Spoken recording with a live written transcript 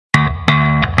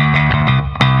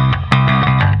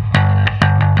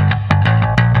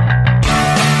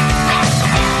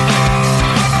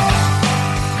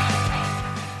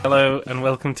Hello, and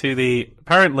welcome to the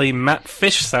apparently Matt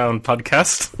Fish Sound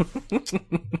podcast.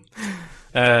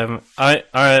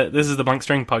 This is the Blank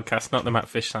String podcast, not the Matt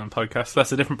Fish Sound podcast.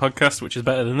 That's a different podcast, which is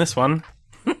better than this one,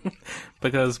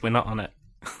 because we're not on it.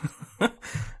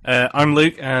 I'm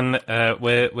Luke, and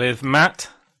we're with Matt.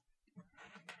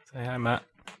 Say hi, Matt.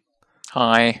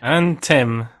 Hi. And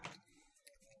Tim.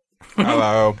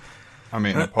 Hello. I'm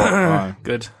eating a pork pie.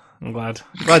 Good. I'm glad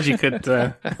you could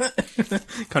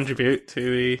contribute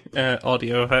to the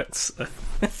audio effects.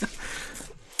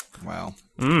 Well,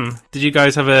 did you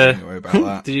guys have don't worry about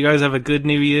that. Did you guys have a good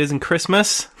New Year's and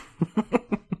Christmas? Oh,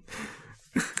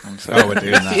 we're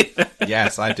doing that.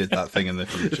 Yes, I did that thing in the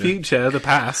future. The future, the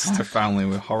past. The family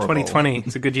were horrible. 2020.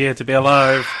 It's a good year to be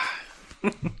alive.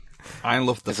 I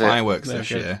loved the fireworks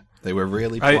this year. They were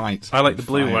really bright. I like the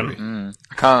blue fiery. one.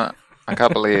 I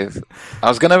can't believe. I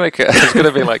was gonna make it. I was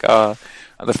gonna be like,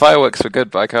 the fireworks were good,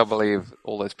 but I can't believe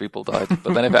all those people died.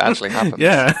 But then if it actually happens,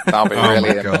 Yeah.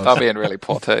 that'll be in really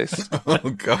poor taste. Oh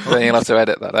god! Then you'll have to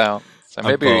edit that out. So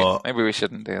maybe thought- we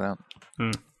shouldn't do that.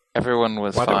 Everyone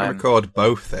was Why don't we fine. record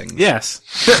both things? Yes.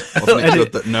 Wasn't it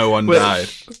good that no one Well- died?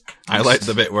 I liked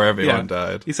the bit where everyone Yeah.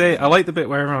 died. You say, I like the bit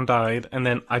where everyone died, and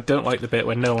then I don't like the bit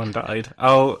where no one died.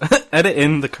 I'll edit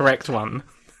in the correct one.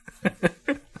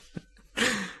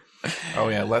 Oh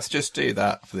yeah, let's just do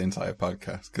that for the entire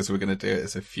podcast because we're going to do it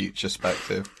as a future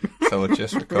perspective. So we'll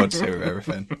just record two of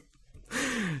everything.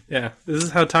 Yeah, this is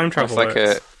how time travel It's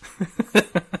like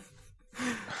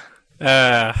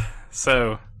works.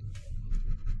 So,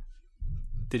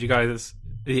 did you guys...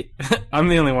 I'm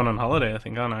the only one on holiday, I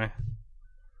think, aren't I?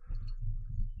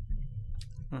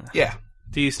 Yeah.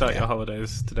 Do you start your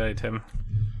holidays today, Tim?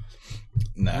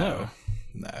 No.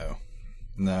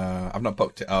 I've not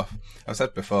booked it off. I've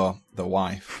said before, the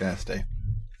wife, Kirsty,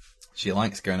 she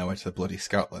likes going away to the bloody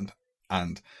Scotland.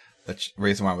 And the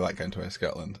reason why we like going to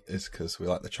Scotland is because we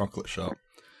like the chocolate shop.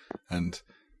 And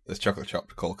there's chocolate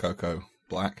shop called Cocoa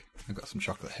Black. I've got some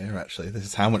chocolate here, actually. This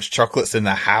is how much chocolate's in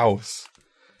the house.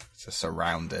 It's just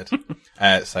surrounded.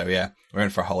 So, yeah, we're in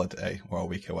for a holiday. We're a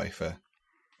week away to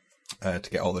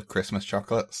get all the Christmas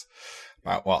chocolates.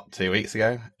 About, 2 weeks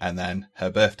ago? And then her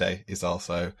birthday is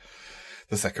also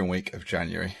the second week of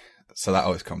January. So that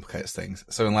always complicates things.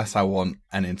 So unless I want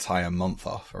an entire month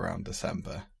off around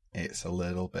December, it's a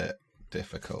little bit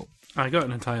difficult. I got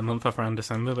an entire month off around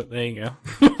December, but there you go.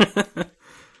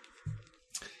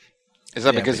 Is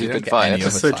that Yeah, because but you you've don't been get fired? any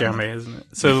It's other so time. jammy, isn't it?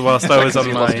 So whilst I was on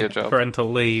You lost my your job.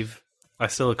 parental leave, I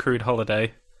still accrued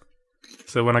holiday.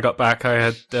 So when I got back,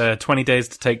 I had 20 days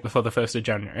to take before the 1st of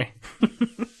January.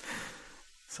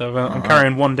 So I'm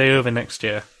carrying 1 day over next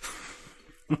year.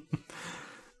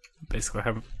 Basically, I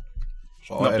haven't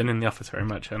not been in the office very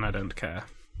much, and I don't care.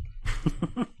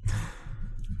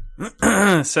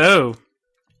 So,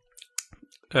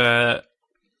 we're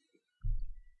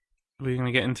going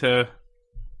to get into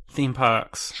theme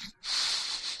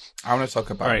parks. I want to talk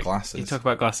about Right, glasses. you talk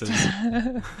about glasses.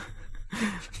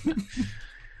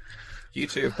 You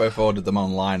two have both ordered them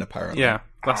online, apparently. Yeah,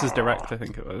 Glasses Direct, I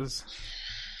think it was.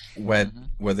 Were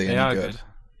they They any are good? good.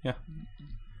 Yeah,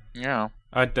 Yeah.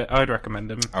 I'd recommend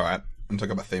them. All right, I'm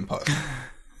talking about theme parks.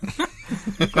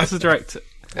 Glasses Direct.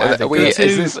 Why are they Is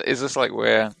good? this like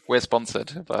we're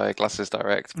sponsored by Glasses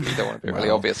Direct? But you don't want to be really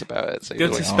Well, obvious about it. So Go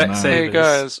you're to like, no. hey Specsavers.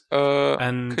 guys,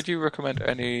 And- could you recommend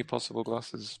any possible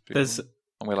glasses? There's And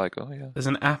we're like, oh yeah. There's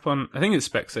an app on, I think it's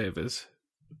Specsavers,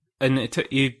 and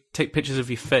you take pictures of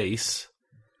your face,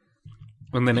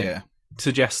 and then it Yeah.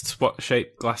 suggests what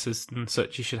shape glasses and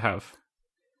such you should have.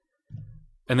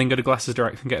 And then go to Glasses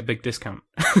Direct and get a big discount.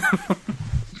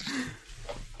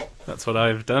 That's what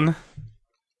I've done.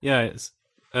 Yeah, it's.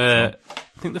 I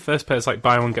think the first pair is like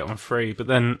buy one get one free, but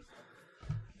then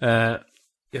you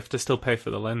have to still pay for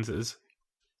the lenses.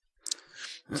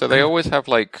 So they always have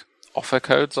like offer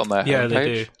codes on their Yeah, homepage.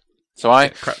 they do. So I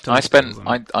crap tons of spent deals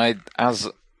on I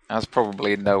as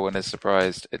probably no one is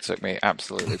surprised, it took me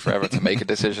absolutely forever to make a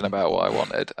decision about what I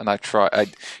wanted, and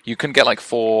you can get like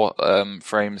 4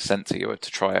 frames sent to you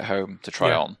to try at home to try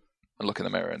Yeah. on and look in the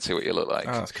mirror and see what you look like.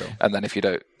 Oh, that's cool. And then if you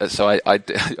don't, so I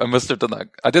must have done that.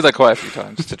 I did that quite a few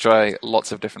times to try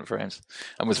lots of different frames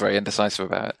and was very indecisive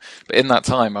about it. But in that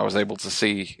time, I was able to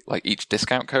see like each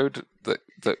discount code that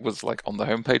was like on the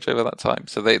homepage over that time.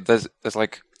 So there's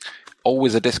like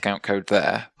always a discount code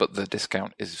there, but the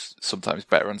discount is sometimes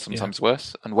better and sometimes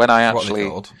worse. And when I What are they actually,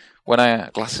 called?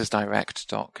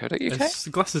 glassesdirect.co.uk. It's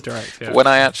Glasses Direct, yeah. When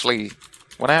I actually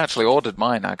ordered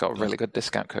mine, I got a really good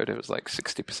discount code. It was like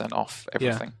 60% off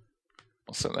everything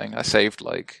or something. I saved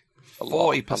like a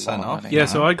lot, 40% a lot of off? money. Yeah,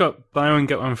 so I got buy one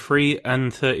get one free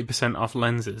and 30% off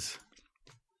lenses.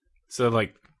 So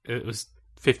like it was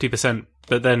 50%,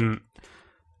 but then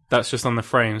that's just on the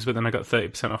frames, but then I got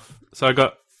 30% off. So I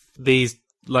got these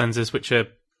lenses, which are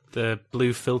the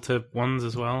blue filter ones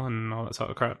as well, and all that sort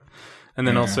of crap. And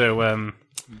then also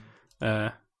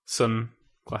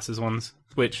sunglasses ones,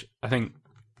 which I think,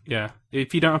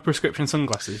 if you don't have prescription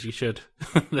sunglasses, you should.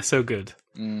 They're so good.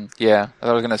 Yeah,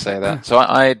 I was going to say that. So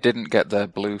I didn't get the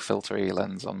blue filtery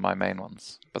lens on my main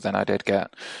ones, but then I did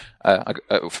get,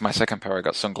 for my second pair, I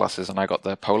got sunglasses, and I got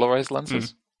the polarized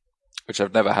lenses, which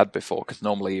I've never had before, because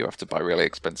normally you have to buy really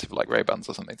expensive, like Ray-Bans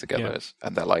or something to get those,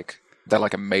 and they're like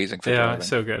amazing for driving. Yeah,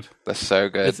 so good. They're so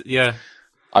good.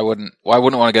 I wouldn't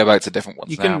want to go back to different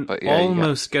ones you now, can but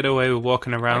almost get away with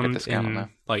walking around in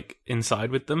like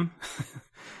inside with them.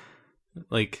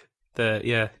 Like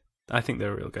I think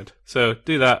they're real good. So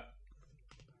do that.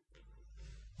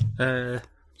 Right.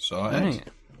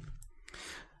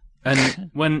 And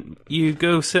when you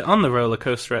go sit on the roller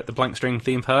coaster at the Blank String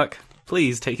theme park,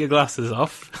 please take your glasses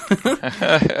off.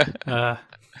 No,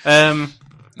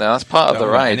 that's part of the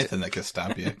ride. Anything that could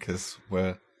stab you, because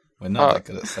we're not that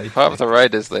good at safety. Part of the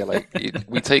ride is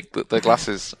we take the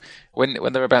glasses when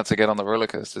they're about to get on the roller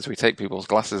coasters. We take people's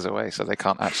glasses away so they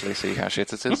can't actually see how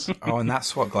shit it is. Oh, and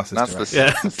that's what glasses that's direct.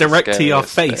 that's direct to your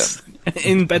face,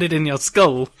 embedded in your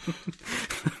skull.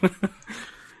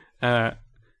 Yeah.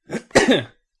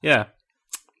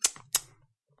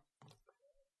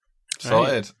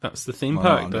 Sorted. Right, that's the theme Well,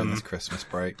 park on done. this Christmas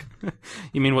break.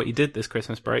 You mean what you did this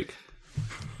Christmas break?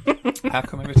 How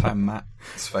come every time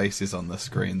Matt's face is on the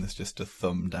screen, there's just a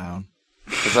thumb down?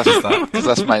 Because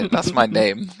that's my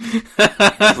name.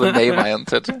 That's the name I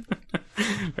entered.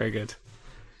 Very good.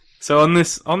 So on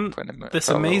this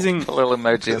amazing put a little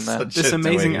emoji in there. This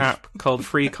amazing app called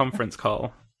Free Conference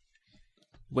Call.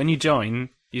 When you join,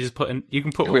 you just you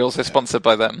can put. Are we also sponsored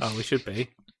by them? Oh, we should be.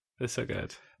 They're so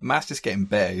good. Matt's just getting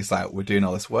bit. He's like, we're doing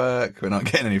all this work, we're not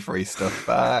getting any free stuff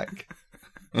back.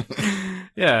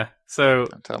 Yeah. So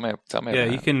tell me. Yeah,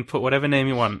 you can put whatever name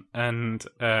you want, and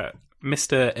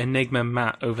Mr. Enigma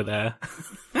Matt over there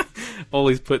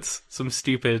always puts some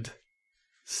stupid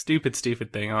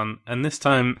thing on, and this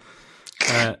time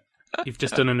you've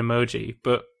just done an emoji,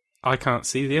 but I can't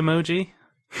see the emoji.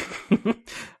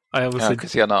 I obviously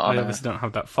don't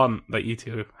have that font that you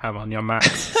two have on your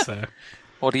Macs. So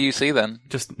what do you see then?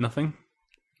 Just nothing.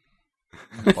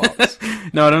 Box.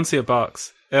 No, I don't see a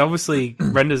box. It obviously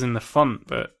renders in the font,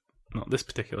 but not this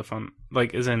particular font.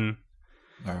 Like, as in,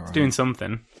 it's doing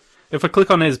something. If I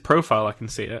click on his profile, I can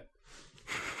see it.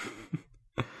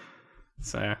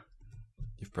 So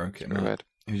you've broke it, Matt.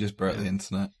 You just broke the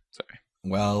internet. Sorry.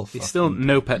 Well, he's still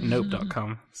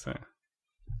nopetnope.com. So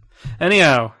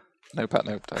anyhow,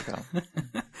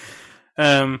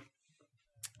 nopetnope.com.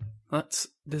 Let's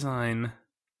design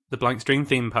the Blank String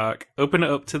theme park. Open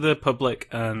it up to the public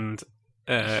and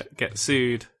get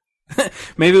sued.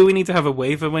 Maybe we need to have a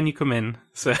waiver when you come in,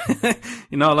 so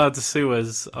you're not allowed to sue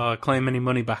us or claim any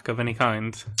money back of any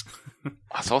kind.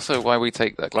 That's also why we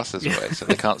take their glasses away, so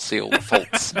they can't see all the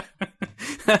faults.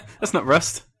 That's not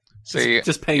rust. See,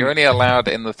 just paint. You're only allowed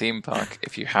in the theme park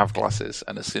if you have glasses,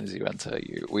 and as soon as you enter,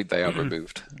 they are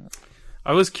removed.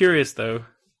 I was curious though,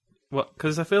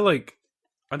 because I feel like,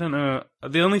 I don't know,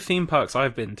 the only theme parks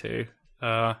I've been to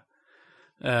are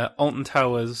Alton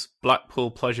Towers,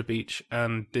 Blackpool Pleasure Beach,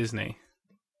 and Disney.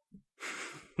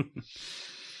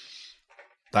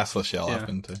 That's what Shell I've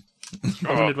been to.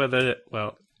 I wondered whether,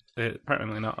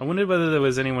 apparently not. I wondered whether there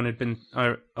was anyone who'd been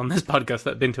on this podcast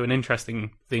that had been to an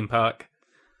interesting theme park.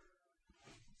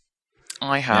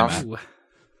 I have,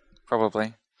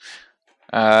 probably.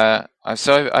 I've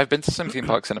been to some theme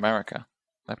parks in America.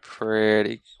 They're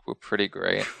pretty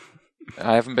great.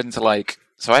 I haven't been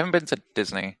to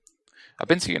Disney. I've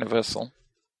been to Universal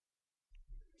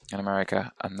in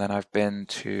America, and then I've been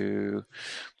to.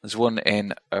 There's one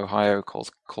in Ohio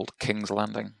called King's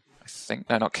Landing. I think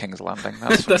not King's Landing.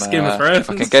 That's Game of Thrones.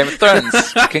 Fucking Game of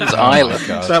Thrones. King's Island.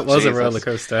 God. That was a roller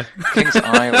coaster. King's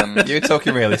Island. You're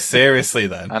talking really seriously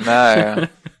then. I know.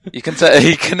 You can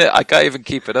say I can't even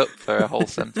keep it up for a whole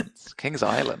sentence. King's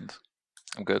Island.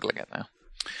 I'm googling it now.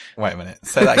 Wait a minute.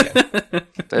 Say that again.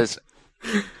 There's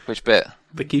which bit?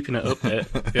 The keeping it up bit.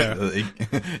 Yeah.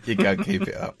 You gotta keep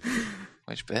it up.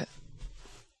 Which bit?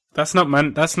 That's not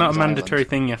a mandatory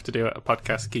thing you have to do at a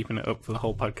podcast, keeping it up for the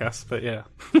whole podcast, but yeah.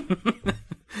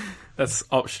 That's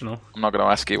optional. I'm not going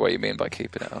to ask you what you mean by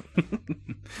keeping it up.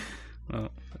 Well,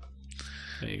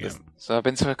 there you go. So I've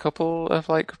been to a couple of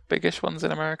biggish ones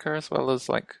in America, as well as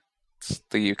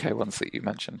the UK ones that you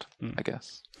mentioned, I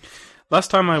guess.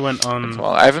 Last time I went on...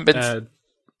 Well, I haven't been...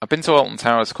 I've been to Alton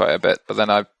Towers quite a bit, but then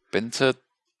I've been to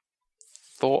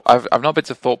Thorpe... I've not been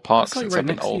to Thorpe Park since I've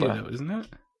been older. Though, isn't it?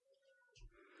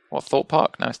 What, Thorpe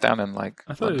Park? No, it's down in like.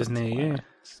 I thought it was London near somewhere. you.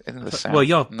 It's in the south.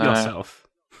 Well, No. yourself.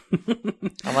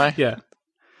 Am I? Yeah.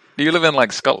 You live in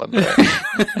like Scotland,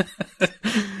 right?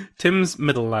 Tim's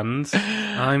Middlelands.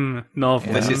 I'm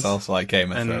Northlands. This is also like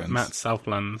Game of and Thrones. Matt's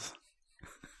Southlands.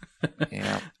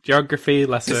 Yeah. Geography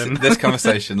lesson. This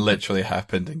conversation literally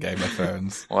happened in Game of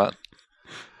Thrones, What?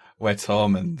 where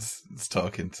Tormund's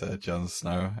talking to Jon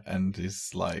Snow, and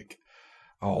he's like,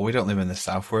 "Oh, we don't live in the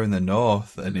south; we're in the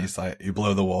north." And he's like, "You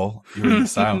blow the wall, you're in the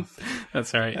south."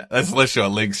 That's right. That's literally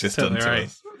what Link's just done Totally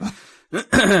to right.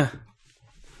 us.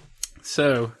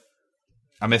 So,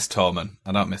 I miss Tormund.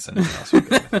 I don't miss anything else from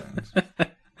Game of Thrones.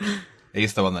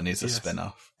 He's the one that needs a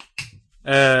spin-off.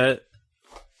 right.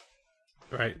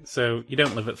 So you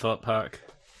don't live at Thorpe Park,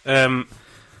 but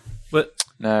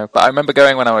No, but I remember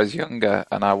going when I was younger,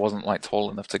 and I wasn't like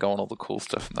tall enough to go on all the cool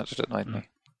stuff, and that just annoyed me.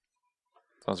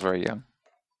 I was very young.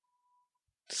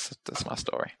 That's my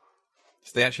story.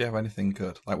 Do they actually have anything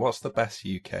good? Like, what's the best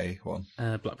UK one?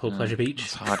 Blackpool Pleasure Beach,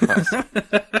 It's hard quest.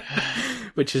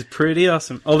 which is pretty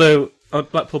awesome. Although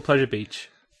at Blackpool Pleasure Beach,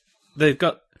 they've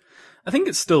got, I think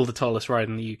it's still the tallest ride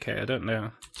in the UK. I don't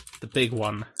know, the big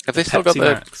one. Have they still got Pepsi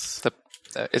the? Max.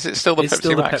 Is it still the It's Pepsi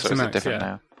still the Max, or Pepsi is it Max, different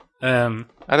yeah. now?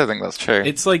 I don't think that's true.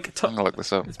 It's like I'm gonna look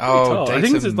this up. it's pretty tall. I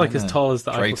think it's Drayton like as Manor. tall as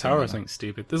the Eiffel Drayton Tower or Manor. something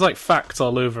stupid. There's like facts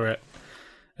all over it.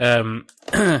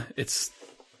 It's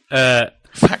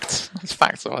Facts. It's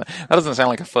facts. That doesn't sound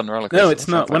like a fun roller coaster. no, it's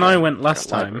That not. sounds When like I a- went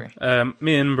last like a time, library.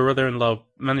 me and my brother-in-law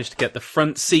managed to get the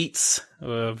front seats. We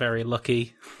were very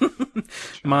lucky.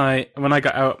 When I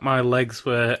got out, my legs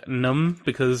were numb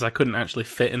because I couldn't actually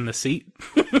fit in the seat.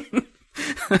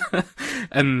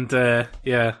 And I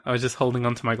was just holding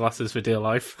onto my glasses for dear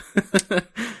life.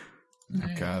 Oh,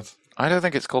 God. I don't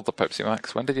think it's called the Pepsi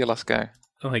Max. When did you last go?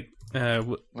 Like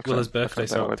Look Willa's on birthday,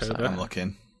 so their website. October. I'm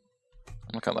looking.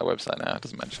 I'm looking at their website now. It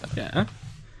doesn't mention it. Yeah.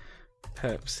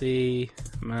 Pepsi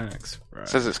Max ride. It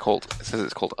says it's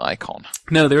called Icon.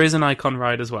 No, there is an Icon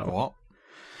ride as well. What?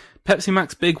 Pepsi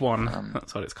Max Big One.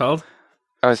 That's what it's called.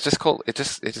 Oh, it's just called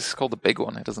the big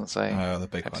one. It doesn't say. Oh, the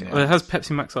big Pepsi one. Well, Yeah. it has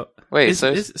Pepsi Max up. Wait,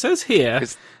 so it says here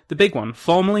is- the big one,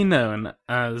 formerly known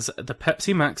as the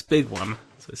Pepsi Max Big One.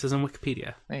 So it says on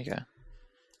Wikipedia. There you go.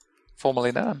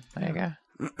 Formerly known. There you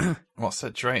go. What's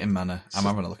at Drayton Manor? I'm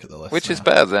having a look at the list. Which is now.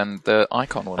 better than the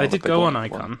Icon one? I or the did big go one? on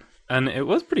Icon, and it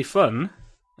was pretty fun.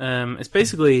 It's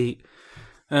basically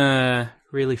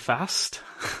really fast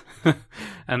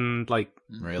and like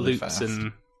Really loops fast.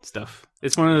 and stuff.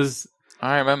 It's one of those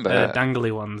I remember.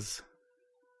 dangly ones.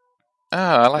 Oh,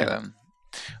 I like them.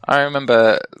 I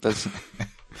remember there's.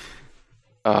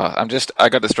 I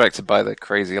got distracted by the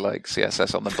crazy like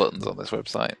CSS on the buttons on this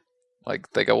website.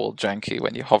 Like they go all janky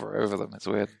when you hover over them. It's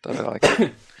weird. I don't like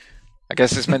it. I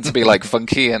guess it's meant to be like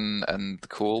funky and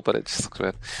cool, but it just looks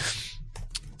weird.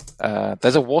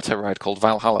 There's a water ride called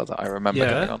Valhalla that I remember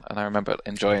Yeah. going on, and I remember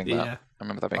enjoying that. Yeah. I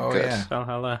remember that being Oh, good. yeah.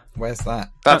 Valhalla. Where's that?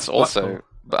 That's That's also. Blackpool.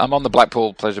 But I'm on the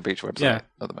Blackpool Pleasure Beach website Yeah.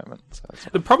 at the moment. So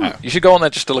The problem, you should go on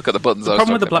there just to look at the buttons. the I was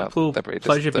problem with the talking about. Blackpool They're pretty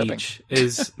Pleasure disturbing. Beach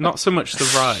is not so much the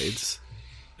rides,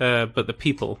 but the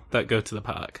people that go to the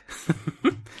park.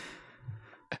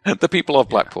 The people of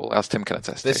Blackpool, as Tim can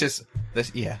attest. This to. is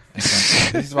exactly.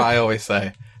 This is what I always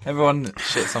say. Everyone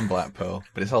shits on Blackpool,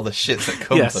 but it's all the shits that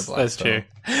come to Yes, Blackpool. that's true.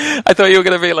 I thought you were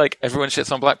going to be like, everyone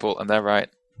shits on Blackpool, and they're right.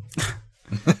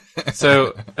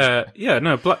 So,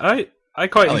 I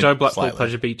quite Only enjoy Blackpool slightly.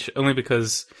 Pleasure Beach only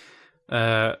because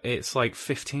it's like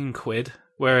 15 quid,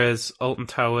 whereas Alton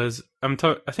Towers, I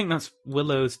think that's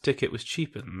Willow's ticket was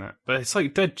cheaper than that, but it's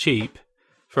like dead cheap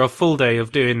for a full day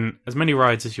of doing as many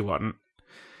rides as you want.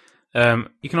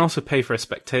 You can also pay for a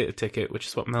spectator ticket, which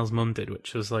is what Mel's mum did,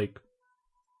 which was like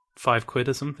 £5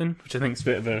 or something, which I think is a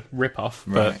bit of a rip-off.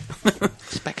 Right. But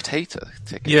Spectator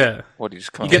ticket. yeah, What do you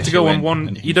just come you on get there? to go you on in one.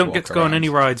 and you You can don't get walk to go on around. any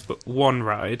rides but one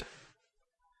ride.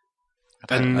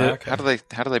 And Okay. How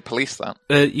do they police that?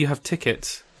 you have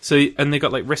tickets, and they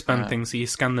got like wristband things, so you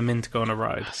scan them in to go on a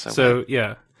ride. So So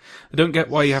yeah, I don't get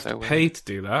why you have So to weird. pay to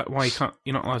do that. Why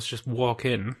you're not allowed to just walk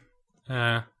in.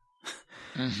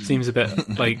 Seems a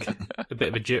bit like a bit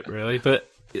of a jip, really. But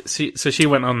she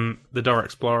went on the Dora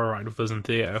Explorer ride with us and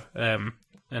Theo, and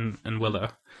Willow,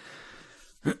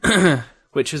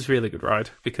 which is a really good ride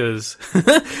because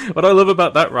what I love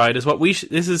about that ride is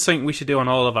this is something we should do on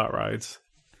all of our rides.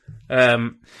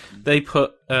 They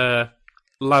put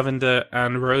lavender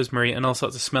and rosemary and all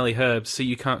sorts of smelly herbs, so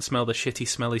you can't smell the shitty,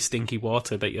 smelly, stinky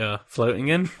water that you're floating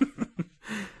in.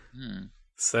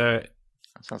 So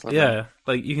That sounds like yeah,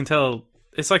 like you can tell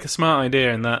it's like a smart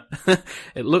idea in that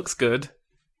it looks good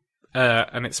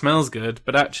and it smells good,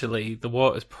 but actually the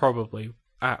water's probably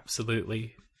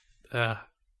absolutely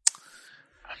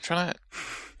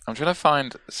I'm trying to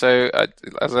find. So,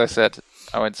 as I said,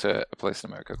 I went to a place in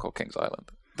America called Kings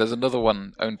Island. There's another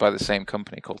one owned by the same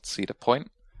company called Cedar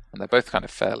Point, and they're both kind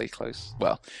of fairly close.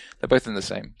 Well, they're both in the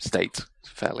same state,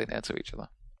 fairly near to each other,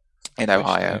 in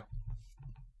Ohio.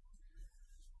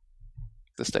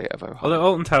 The state of Ohio. Although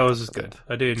Alton Towers is good.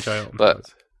 I do enjoy Alton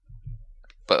Towers.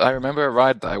 But I remember a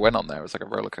ride that I went on there. It was like a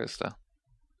roller coaster.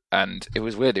 And it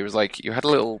was weird. It was like you had a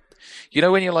little, you know,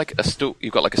 when you're like a stool,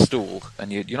 you've got like a stool, and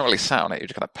you're not really sat on it. You're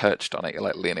just kind of perched on it. You're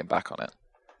like leaning back on it.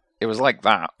 It was like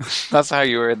that. That's how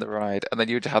you were in the ride. And then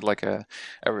you had like a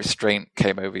restraint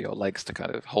came over your legs to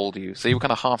kind of hold you. So you were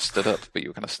kind of half stood up, but you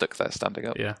were kind of stuck there standing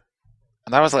up. Yeah.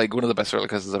 And that was like one of the best roller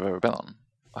coasters I've ever been on.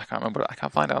 I can't remember. I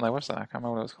can't find it on their website. I can't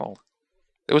remember what it was called.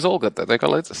 It was all good though. They got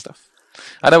loads of stuff.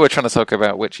 I know we're trying to talk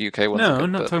about which UK ones. No, are good,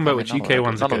 I'm not talking about which UK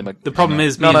ones are good. The problem problem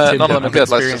is none me and of Tim them don't are have good.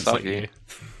 Let's experience just like argue. you.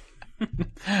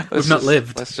 We've not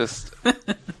lived.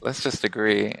 Let's just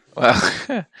agree. Well, I have been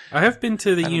to the I haven't been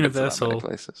to that many Universal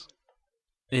places.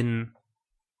 in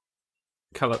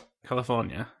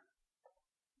California.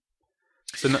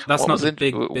 So that's What not was the it?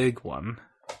 big one.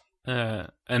 And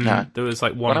No. there was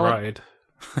like one When I ride.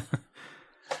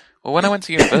 Well, when I went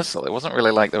to Universal, it wasn't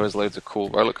really like there was loads of cool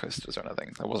roller coasters or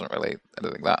anything. There wasn't really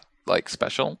anything that like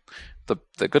special.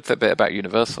 The good bit about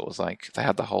Universal was like they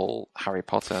had the whole Harry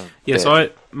Potter. Yeah, bit. so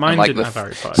mine like, didn't have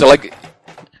Harry Potter.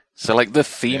 So like the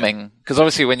theming, because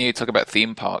obviously when you talk about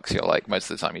theme parks, you're like most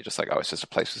of the time you're just like, oh, it's just a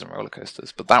place with some roller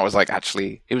coasters. But that was like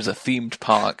actually it was a themed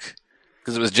park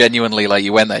because it was genuinely like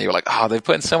you went there, you were like, oh, they've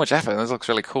put in so much effort. This looks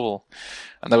really cool.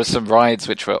 And there was some rides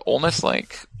which were almost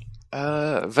like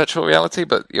virtual reality,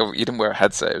 but you didn't wear a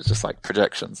headset. It was just like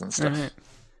projections and stuff. Right.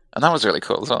 And that was really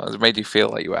cool as well. It made you feel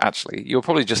like you were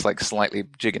probably just like slightly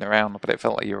jigging around, but it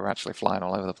felt like you were actually flying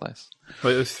all over the place.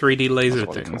 Like those 3D laser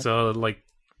That's things cool. are like...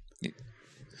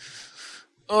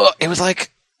 Oh, it was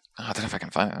like, I don't know if I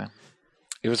can find it now.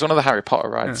 It was one of the Harry Potter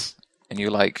rides, and you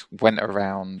like went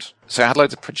around. So it had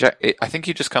loads of I think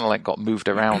you just kind of like got moved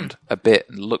around a bit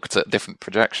and looked at different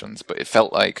projections, but it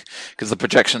felt like, because the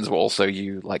projections were also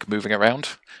you like moving around.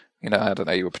 You know, I don't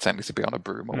know, you were pretending to be on a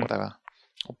broom or whatever,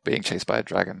 or being chased by a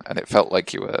dragon, and it felt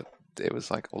like it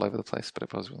was like all over the place, but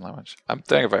it wasn't that much. I'm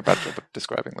doing a very bad job of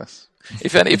describing this.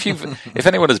 If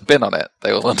anyone has been on it,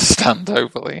 they will understand.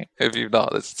 Hopefully, if you've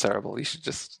not, it's terrible. You should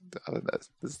just, I don't know,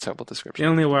 it's a terrible description. The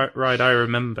only ride I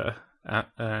remember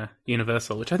at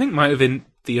Universal, which I think might have been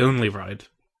the only ride,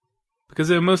 because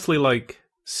they were mostly like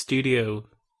studio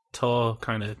tour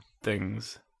kind of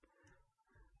things.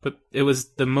 But it was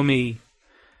the Mummy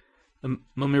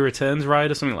Returns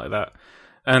ride or something like that,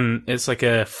 and it's like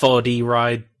a 4D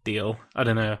ride deal. I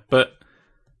don't know, but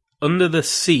under the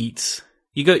seats,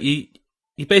 you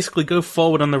basically go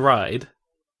forward on the ride.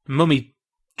 Mummy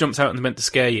jumps out and is meant to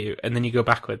scare you, and then you go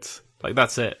backwards. Like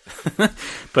that's it.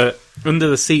 But under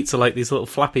the seats are like these little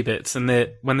flappy bits, and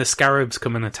when the scarabs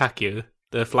come and attack you,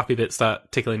 the flappy bits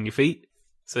start tickling your feet,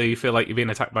 so you feel like you're being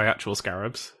attacked by actual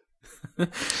scarabs.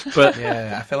 But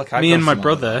Yeah, I feel like me and my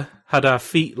brother had our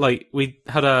feet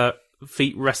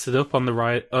feet rested up on the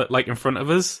ride, like in front of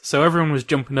us, so everyone was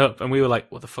jumping up, and we were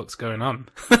like, "What the fuck's going on?"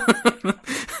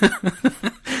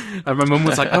 And my mum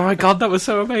was like, "Oh my god, that was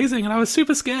so amazing!" And I was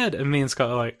super scared. And me and Scott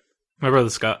are like, my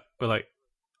brother Scott, were like,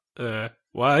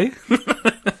 "Why?"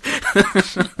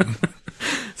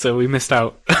 So we missed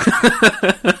out.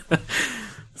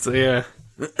 So yeah.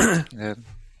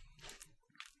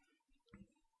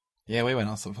 Yeah, we went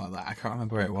on something like that. I can't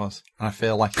remember where it was. And I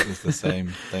feel like it was the same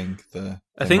thing.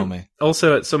 I think Mummy.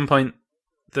 also at some point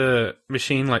the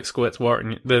machine like squirts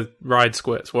water the ride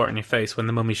squirts water in your face when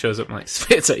the mummy shows up and like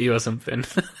spits at you or something.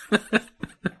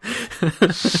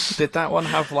 Did that one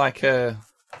have like a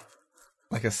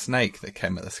snake that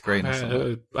came at the screen or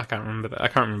something? I can't remember that. I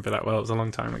can't remember that well. It was a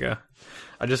long time ago.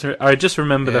 I just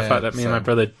remember the fact that me and my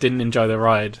brother didn't enjoy the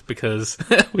ride because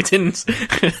we didn't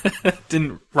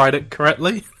ride it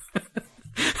correctly.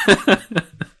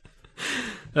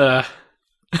 Sounds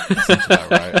about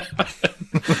right.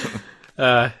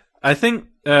 I think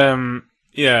that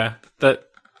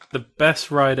the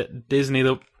best ride at Disney,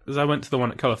 because I went to the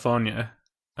one at California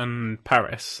and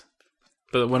Paris,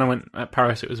 but when I went at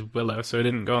Paris it was Willow, so I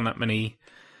didn't go on that many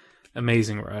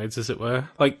amazing rides, as it were.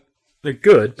 Like, they're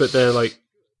good, but they're like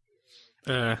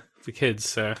for kids,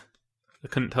 so I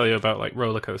couldn't tell you about like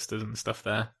roller coasters and stuff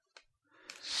there.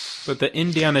 But the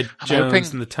Indiana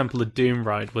Jones and the Temple of Doom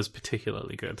ride was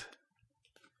particularly good.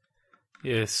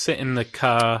 You sit in the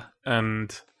car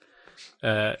and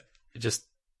just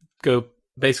go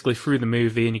basically through the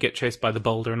movie, and you get chased by the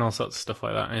boulder and all sorts of stuff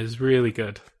like that. And it's really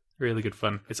good. Really good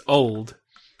fun. It's old,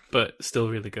 but still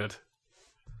really good.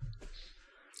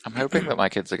 I'm hoping that my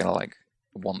kids are gonna like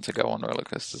want to go on roller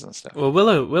coasters and stuff. Well,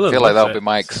 Willow I feel like loved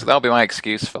that'll be my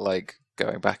excuse for like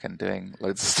going back and doing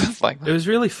loads of stuff like that. It was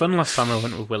really fun last time I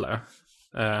went with Willow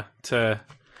to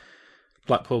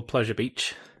Blackpool Pleasure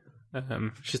Beach.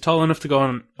 She's tall enough to go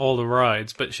on all the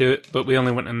rides, but we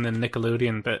only went in the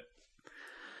Nickelodeon bit.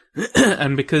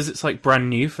 And because it's like brand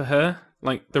new for her,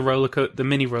 like the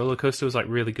mini roller coaster was like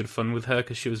really good fun with her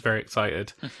because she was very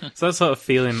excited. So that sort of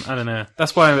feeling, I don't know.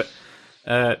 That's why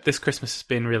this Christmas has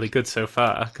been really good so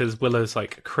far because Willow's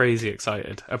like crazy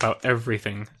excited about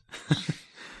everything.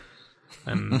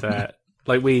 And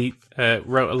like we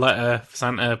wrote a letter for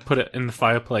Santa, put it in the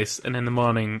fireplace, and in the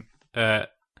morning,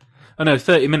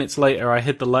 30 minutes later, I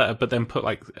hid the letter, but then put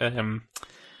like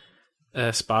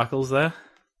sparkles there.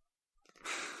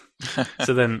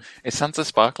 So then, is Santa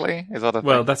sparkly? Is that a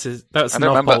well? thing? That's I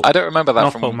don't remember that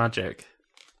North from Pole magic.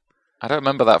 I don't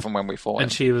remember that from when we fought.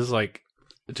 And she was like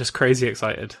just crazy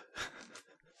excited.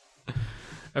 I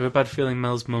have a bad feeling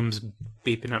Mel's mum's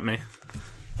beeping at me.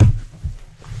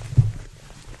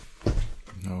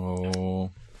 No.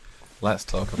 Let's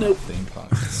talk about theme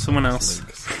parks. Someone else.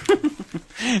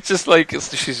 It's just like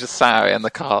she's just sat out in the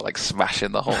car, like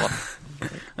smashing the horn.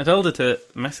 I told her to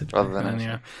message Rather me. than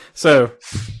Yeah. So,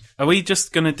 are we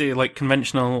just gonna do like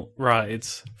conventional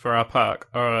rides for our park,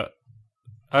 or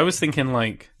I was thinking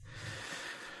like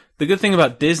the good thing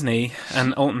about Disney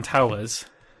and Alton Towers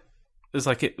is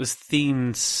like it was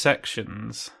themed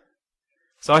sections.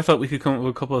 So I thought we could come up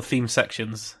with a couple of themed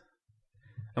sections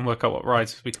and work out what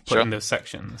rides we could put in those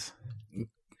sections.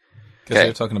 Because we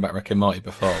were talking about Rick and Morty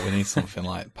before, we need something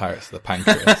like Pirates of the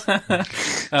Pancreas.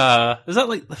 Is that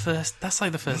like the first? That's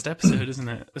like the first episode, isn't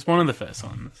it? It's one of the first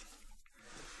ones.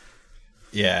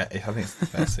 Yeah, I think it's the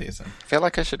first season. I feel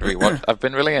like I should rewatch. I've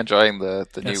been really enjoying the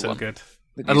new so one. Good.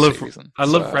 I love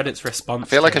Reddit's response. I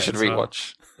feel like I should well.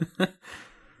 rewatch.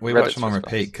 We watch them on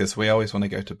repeat because we always want to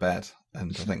go to bed,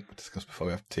 and I think we discussed before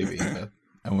we have TV in bed,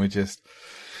 and we just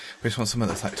want something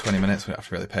that's like 20 minutes we don't have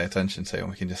to really pay attention to, and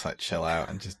we can just like chill out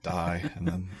and just die and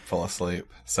then fall asleep.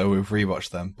 So we've rewatched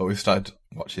them, but we've started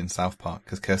watching South Park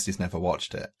because Kirsty's never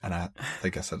watched it, and I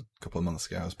think I said a couple of months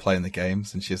ago I was playing the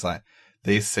games, and she's like,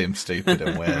 "These seem stupid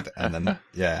and weird," and then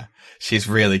she's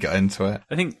really got into it.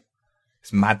 I think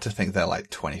it's mad to think they're like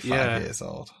 25 years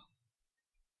old.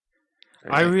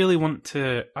 I really want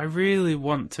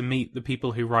to meet the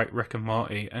people who write Rick and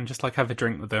Morty and just like have a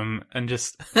drink with them and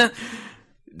just I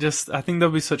think there'll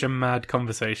be such a mad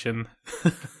conversation.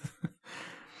 Have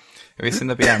you seen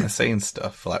the behind the scenes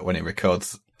stuff, like when he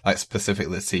records like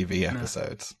specifically TV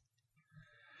episodes?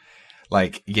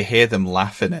 Like you hear them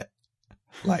laughing at,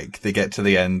 like they get to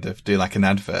the end of doing like an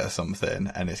advert or something,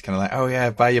 and it's kind of like, "Oh yeah,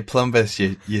 buy your Plumbus,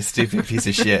 you stupid piece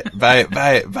of shit, buy it,"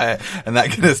 and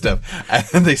that kind of stuff. And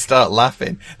then they start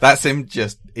laughing. That's him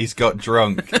he's got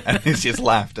drunk and he's just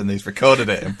laughed and he's recorded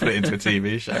it and put it into a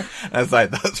TV show. And I was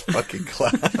like, that's fucking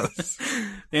class.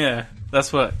 Yeah,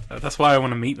 that's why I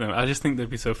want to meet them. I just think they'd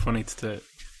be so funny to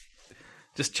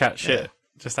just chat shit,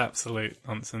 just absolute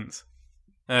nonsense.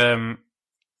 Right,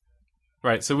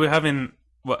 so we're having.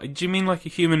 What do you mean, like a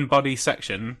human body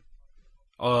section,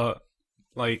 or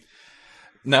like?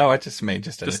 No, I just mean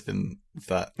just anything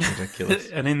that ridiculous.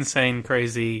 An insane,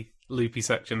 crazy, loopy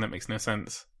section that makes no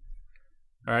sense.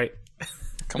 All right.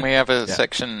 Can we have a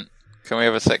section? Can we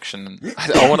have a section?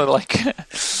 I want to like.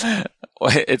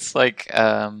 It's like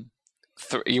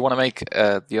you want to make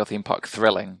your theme park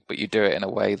thrilling, but you do it in a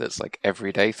way that's like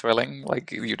everyday thrilling,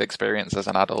 like you'd experience as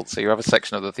an adult. So you have a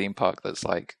section of the theme park that's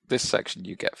like, this section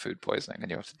you get food poisoning and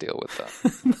you have to deal with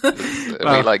that. Well,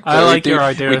 I like your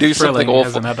idea we of do thrilling something awful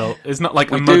as an adult. It's not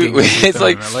like we a mugging. it's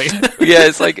like, yeah,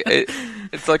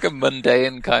 it's like a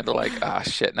mundane kind of like,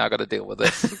 shit, now I got to deal with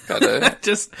this. Kind of,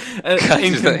 just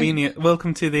inconvenient.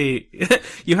 Welcome to the.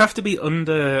 You have to be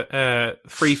under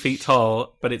 3 feet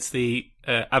tall, but it's the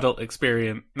adult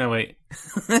experience. No, wait.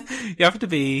 You have to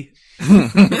be.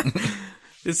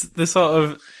 It's the sort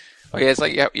of. Oh yeah, it's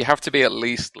like you have to be at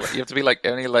least. You have to be like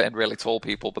only letting really tall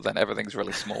people, but then everything's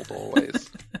really small doorways,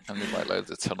 and there's like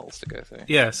loads of tunnels to go through.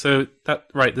 Yeah, so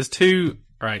there's two.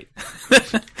 Right.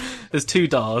 There's 2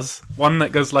 doors, one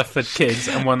that goes left for kids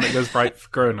and one that goes right for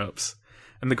grown-ups.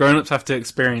 And the grown-ups have to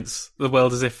experience the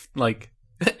world as if, like,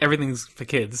 everything's for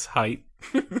kids, height.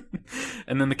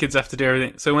 And then the kids have to do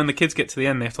everything. So when the kids get to the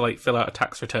end, they have to, like, fill out a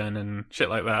tax return and shit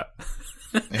like that.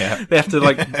 Yeah. They have to,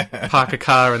 like, park a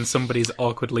car and somebody's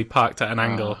awkwardly parked at an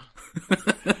angle.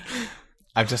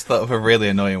 I've just thought of a really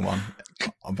annoying one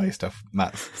based off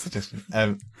Matt's suggestion.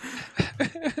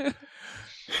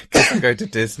 Because we go to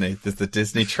Disney, there's the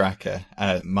Disney Tracker,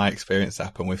 My Experience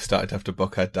app, and we've started to have to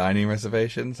book our dining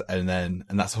reservations, and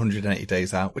that's 180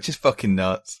 days out, which is fucking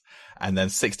nuts. And then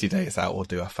 60 days out, we'll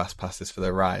do our fast passes for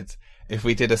the rides. If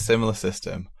we did a similar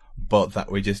system, but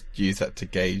that we just use that to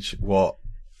gauge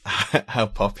how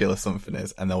popular something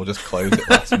is, and then we'll just close it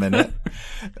last minute.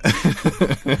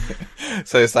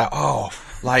 So it's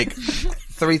like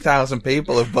 3,000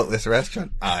 people have booked this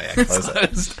restaurant.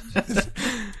 Close it.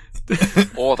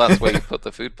 Or that's where you put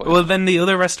the food point. Well, then the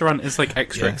other restaurant is like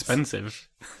extra expensive.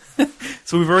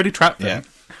 So we've already trapped them. Yeah.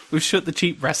 We've shut the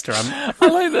cheap restaurant. I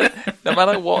like that. No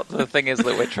matter what the thing is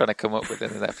that we're trying to come up with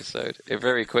in an episode, it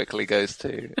very quickly goes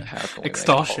to how can we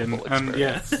extortion make a horrible and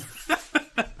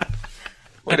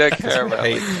we don't care about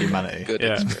hate humanity. Good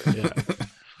experience.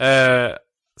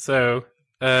 So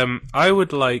I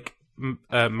would like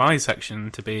my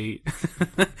section to be,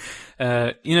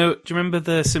 do you remember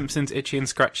the Simpsons Itchy and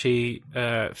Scratchy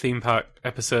theme park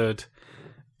episode?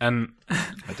 And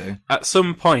I do. At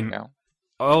some point,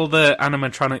 all the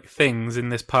animatronic things in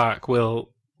this park will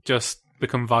just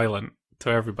become violent to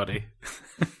everybody.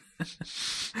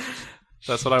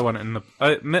 That's what I want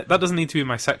that doesn't need to be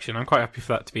my section. I'm quite happy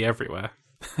for that to be everywhere.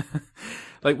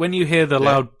 Like when you hear the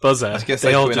loud buzzer,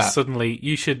 they all just suddenly,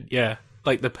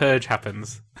 like the purge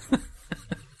happens.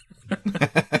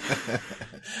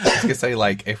 I was gonna say,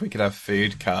 like, if we could have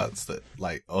food carts that,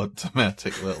 like,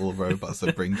 automatic little robots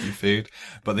that bring you food,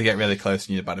 but they get really close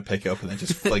and you're about to pick it up and then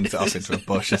just flings it off into a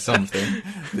bush or something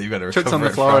that you've got to recover chucks on the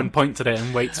floor from. And points at it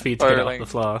and waits for you to get it off the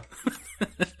floor.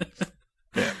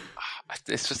 Yeah.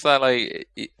 It's just that, like,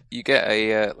 you get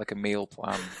a meal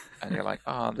plan and you're like,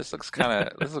 this looks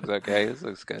okay, this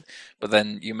looks good. But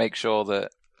then you make sure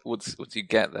that once you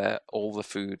get there, all the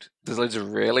food, there's loads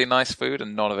of really nice food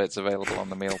and none of it's available on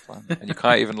the meal plan. And you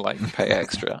can't even, like, pay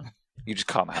extra. You just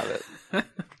can't have it.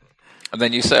 And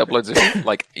then you set up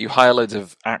you hire loads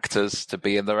of actors to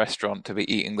be in the restaurant, to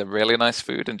be eating the really nice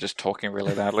food and just talking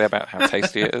really loudly about how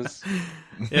tasty it is.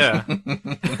 Yeah.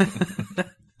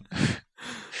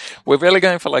 We're really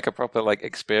going for like a proper like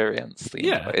experience theme.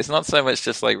 Yeah. It's not so much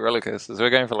just like roller coasters. We're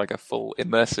going for like a full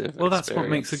immersive Well, that's what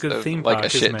makes a good theme park, park,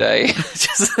 like a shit isn't day.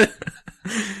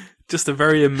 Just a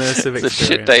very immersive experience. It's a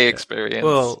shit day experience.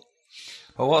 Well,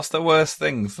 what's the worst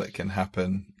things that can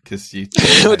happen? Because you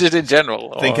just in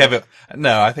general.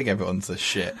 I think everyone's a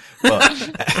shit.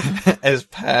 But as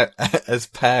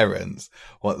parents,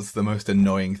 what's the most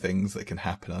annoying things that can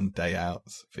happen on day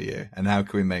outs for you? And how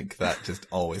can we make that just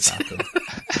always happen?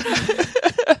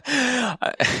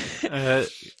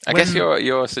 I guess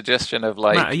your suggestion of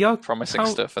like Matt, promising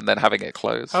stuff and then having it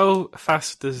close. How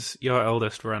fast does your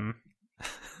eldest run?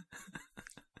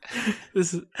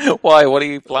 Why? What are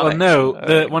you planning? Well,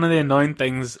 no. One of the annoying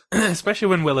things, especially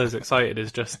when Willow's excited,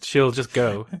 is she'll just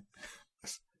go.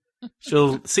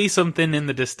 She'll see something in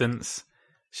the distance.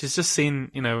 She's just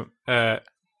seen,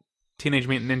 Teenage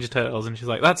Mutant Ninja Turtles, and she's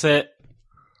like, "That's it.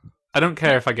 I don't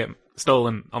care if I get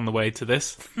stolen on the way to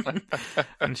this."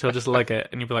 And she'll just like it,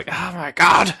 and you'll be like, "Oh my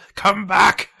god, come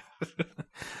back!"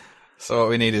 So what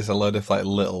we need is a load of like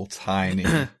little tiny,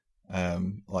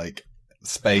 like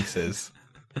spaces.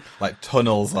 Like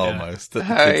tunnels almost that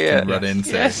the kids can run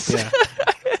into. Yes. Yeah.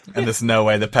 And there's no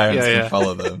way the parents can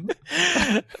follow them.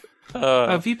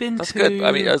 Have you been That's good.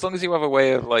 I mean, as long as you have a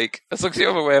way of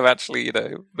actually,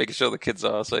 making sure the kids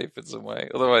are safe in some way.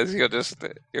 Otherwise,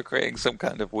 you're creating some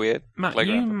kind of weird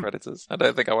playground for predators. I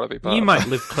don't think I want to be part of that. You might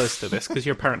live close to this because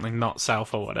you're apparently not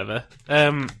south or whatever.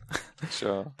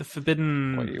 Sure. The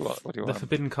Forbidden... What do you want? The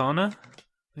Forbidden Corner,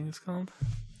 I think it's called.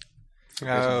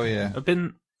 Oh, yeah. I've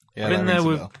been there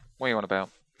with... What are you on about?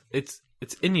 It's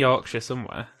in Yorkshire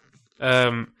somewhere.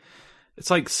 It's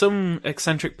like some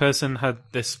eccentric person had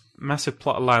this massive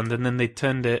plot of land and then they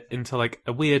turned it into like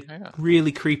a weird,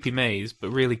 really creepy maze, but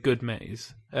really good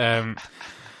maze. Part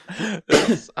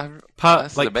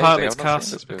of it's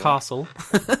castle.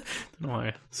 I don't know why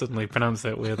I suddenly pronounced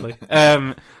it weirdly.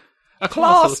 A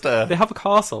Plaster. They have a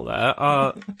castle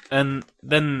there, and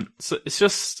then so it's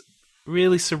just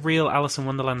really surreal Alice in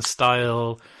Wonderland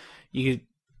style. You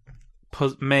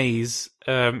maze.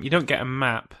 You don't get a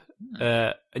map,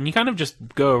 and you kind of just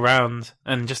go around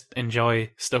and just enjoy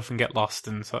stuff and get lost.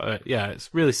 And it's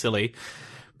really silly.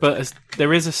 But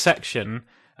there is a section,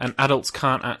 and adults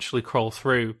can't actually crawl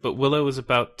through. But Willow was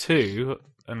about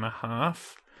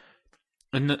 2.5,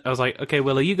 and I was like, "Okay,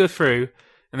 Willow, you go through."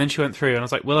 And then she went through, and I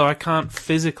was like, "Willow, I can't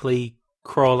physically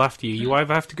crawl after you. You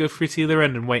either have to go through to the other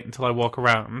end and wait until I walk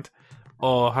around,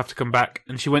 or have to come back."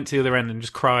 And she went to the other end and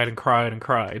just cried and cried and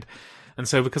cried. And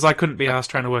so because I couldn't be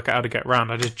asked trying to work out how to get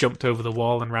around, I just jumped over the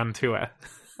wall and ran to her.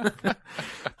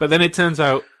 But then it turns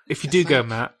out if you do go,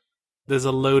 Matt, there's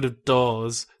a load of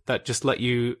doors that just let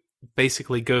you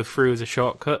basically go through as a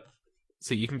shortcut,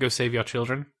 so you can go save your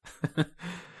children.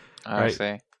 I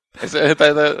see.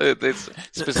 It's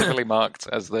specifically marked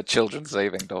as the children's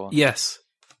saving door. Yes.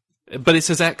 But it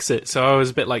says exit, so I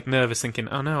was a bit like nervous thinking,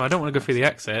 oh no, I don't want to go through the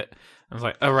exit. I was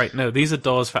like, oh right, no, these are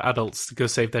doors for adults to go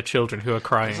save their children who are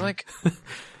crying.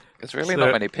 It's really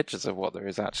not many pictures of what there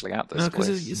is actually at this place.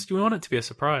 No, because you want it to be a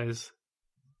surprise.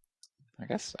 I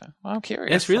guess so. Well, I'm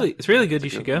curious. It's really good. You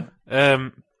should go.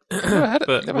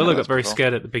 But Willow got very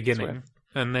scared at the beginning,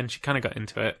 and then she kind of got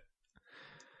into it.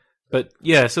 But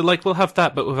yeah, so like we'll have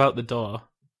that, but without the door.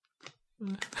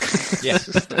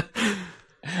 Yes.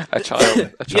 a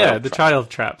child yeah, the trap. child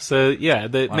trap. So yeah,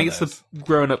 it makes the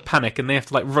grown-up panic, and they have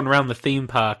to like run around the theme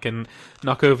park and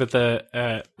knock over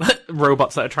the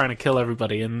robots that are trying to kill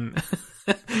everybody. And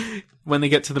when they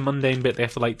get to the mundane bit, they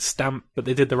have to like stamp, but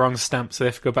they did the wrong stamp, so they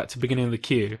have to go back to the beginning of the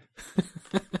queue.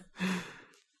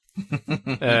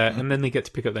 And then they get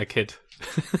to pick up their kid.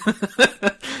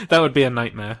 That would be a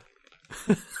nightmare.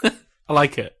 I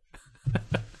like it.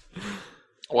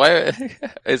 Why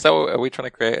is that? Are we trying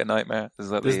to create a nightmare?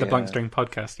 This is the Blank String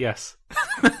podcast. Yes.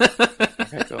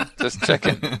 Okay, cool. Just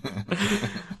checking.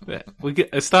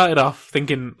 I started off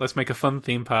thinking let's make a fun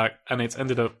theme park, and it's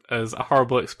ended up as a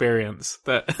horrible experience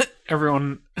that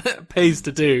everyone pays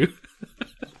to do.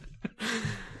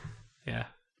 Yeah.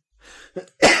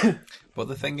 But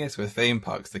the thing is, with theme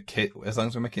parks, as long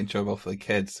as we're making it enjoyable for the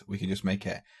kids, we can just make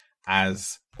it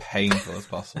as painful as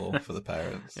possible for the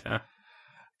parents. Yeah.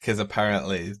 Because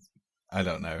apparently, I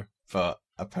don't know, but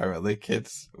apparently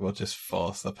kids will just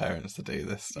force their parents to do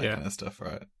this kind of stuff,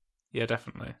 right? Yeah,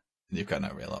 definitely. You've got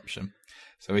no real option.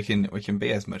 So we can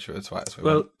be as much of a twat as we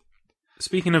want. Well,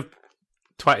 speaking of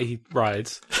twatty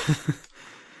rides,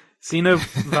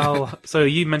 so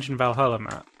you mentioned Valhalla,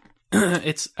 Matt.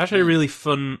 It's actually a really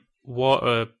fun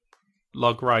water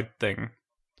log ride thing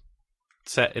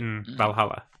set in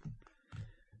Valhalla.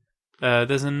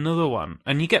 There's another one,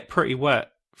 and you get pretty wet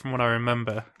from what I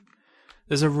remember.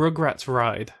 There's a Rugrats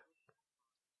ride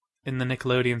in the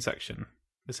Nickelodeon section.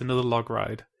 There's another log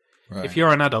ride. Right. If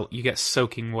you're an adult, you get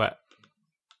soaking wet.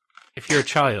 If you're a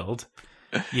child,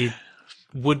 you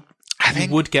would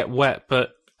get wet,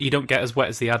 but you don't get as wet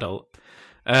as the adult.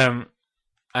 And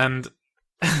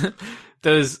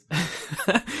there's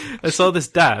I saw this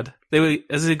dad. You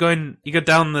go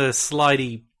down the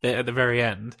slidey bit at the very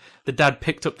end. The dad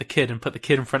picked up the kid and put the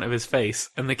kid in front of his face,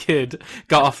 and the kid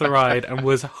got off the ride and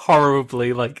was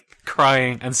horribly like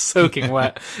crying and soaking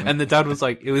wet. And the dad was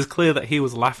like, it was clear that he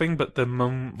was laughing, but the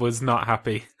mum was not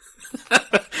happy.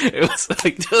 It was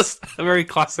like just a very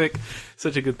classic,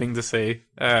 such a good thing to see.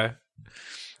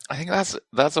 I think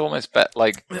that's almost better.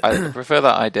 Like, I prefer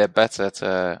that idea better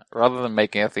to rather than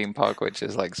making a theme park, which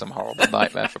is like some horrible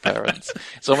nightmare for parents.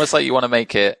 It's almost like you want to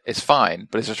make it's fine,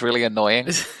 but it's just really annoying.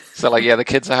 So like, yeah, the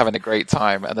kids are having a great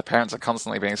time, and the parents are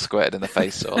constantly being squirted in the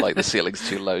face, or like the ceiling's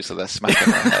too low, so they're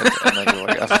smacking their head, and then you're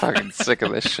like, I'm fucking sick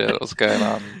of this shit. What's going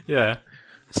on? Yeah.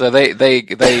 So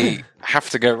they have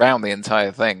to go around the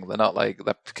entire thing. They're not like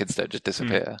the kids don't just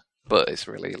disappear, but it's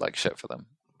really like shit for them.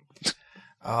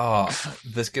 Oh,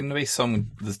 there's going to be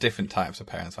there's different types of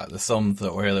parents. Like there's some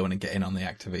that really want to get in on the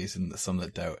activities and there's some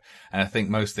that don't. And I think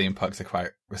most theme parks are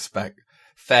quite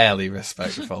fairly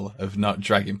respectful of not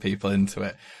dragging people into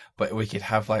it. But we could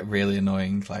have like really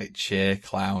annoying like cheer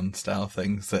clown style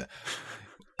things that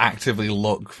actively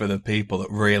look for the people that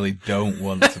really don't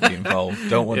want to be involved,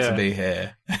 don't want to be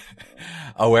here,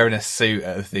 are wearing a suit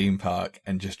at a theme park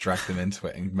and just drag them into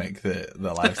it and make their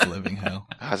lives a living hell.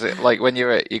 Has it like when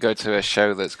you go to a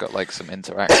show that's got like some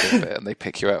interactive bit and they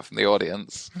pick you out from the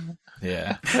audience?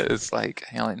 Yeah, it's like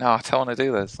you're like, no, I don't want to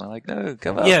do this. And I'm like, no,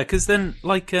 come on. Yeah, because then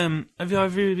like, have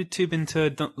you two been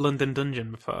to London Dungeon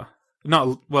before?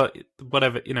 Not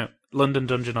whatever, London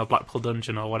Dungeon or Blackpool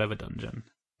Dungeon or whatever dungeon.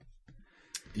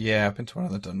 Yeah, I've been to one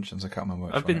of the dungeons. I can't remember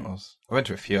which one it was. I went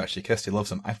to a few, actually. Kirsty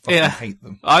loves them. I fucking hate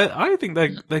them. I think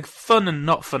they're fun and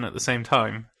not fun at the same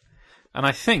time. And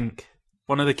I think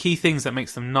one of the key things that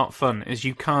makes them not fun is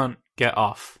you can't get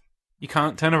off. You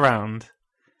can't turn around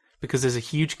because there's a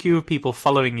huge queue of people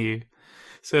following you.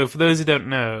 So for those who don't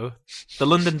know, the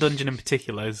London Dungeon in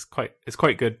particular is quite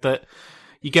good. That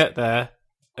you get there,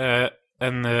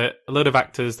 and a load of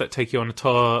actors that take you on a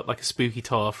tour, like a spooky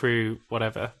tour through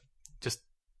whatever, just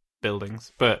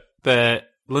buildings, but the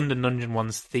London Dungeon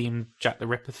one's themed Jack the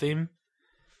Ripper theme.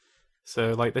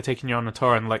 So like they're taking you on a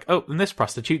tour and like, oh, and this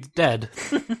prostitute's dead.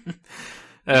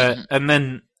 And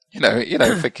then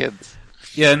for kids.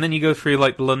 Yeah, and then you go through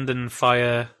like the London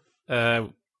Fire,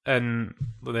 and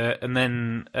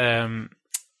then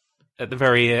at the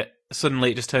very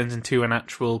suddenly it just turns into an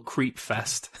actual creep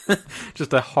fest,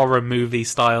 just a horror movie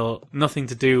style, nothing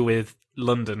to do with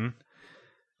London,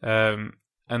 and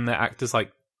the actors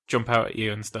like jump out at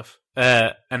you and stuff,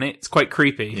 and it's quite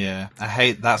creepy. Yeah,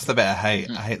 that's the bit I hate.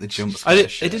 I hate the jump scare.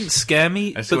 It didn't scare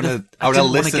me. I want to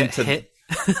listen to hit.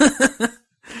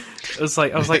 I was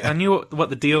like, I knew what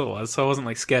the deal was, so I wasn't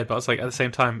like scared, but I was like, at the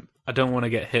same time, I don't want to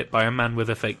get hit by a man with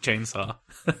a fake chainsaw.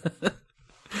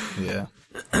 Yeah.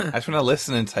 I just want to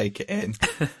listen and take it in.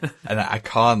 And I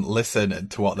can't listen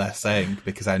to what they're saying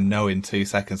because I know in 2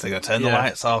 seconds they're going to turn the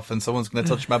lights off and someone's going to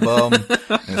touch my bum. And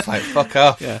it's like, fuck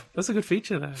off. Yeah, that's a good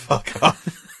feature there. Fuck off.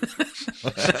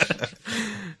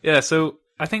 Yeah, so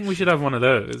I think we should have one of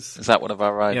those. Is that one of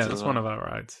our rides? Yeah, that's one of our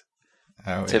rides.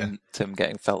 Oh, Tim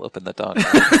getting felt up in the dark.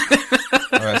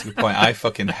 Oh, that's a good point. I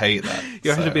fucking hate that.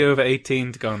 You have to be over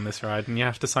 18 to go on this ride, and you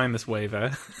have to sign this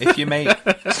waiver. If you made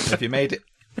it.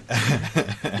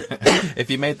 If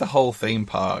you made the whole theme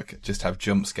park just have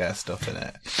jump scare stuff in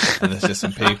it, and there's just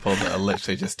some people that are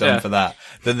literally just done for that,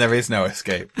 then there is no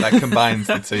escape. That combines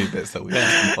the two bits that we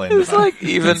just complained about. Like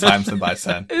even times them by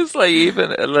 10. It's like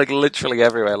even like literally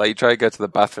everywhere. Like you try to go to the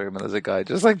bathroom and there's a guy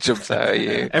just like jumps out at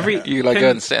you. You like go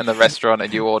and sit in the restaurant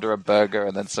and you order a burger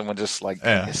and then someone just like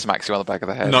smacks you on the back of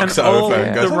the head. Knocks Can it over all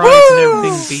and goes, the rides and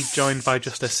everything be joined by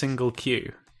just a single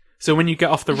queue? So when you get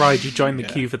off the ride, you join the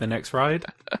queue for the next ride.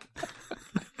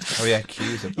 Oh yeah,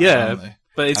 queues are bad, aren't they?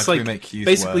 But it's like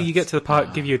basically you get to the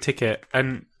park, give you a ticket,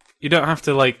 and you don't have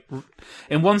to like.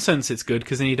 In one sense, it's good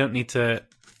because then you don't need to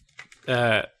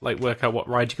like work out what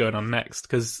ride you're going on next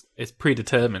because it's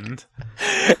predetermined.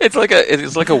 It's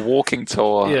like a walking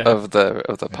tour of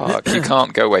the park. You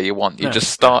can't go where you want. You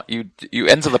just start. You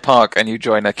enter the park and you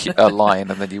join a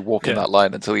line, and then you walk in that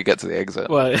line until you get to the exit.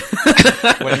 Well,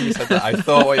 when you said that, I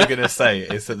thought what you were going to say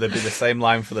is that there'd be the same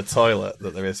line for the toilet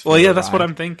that there is for the that's ride. What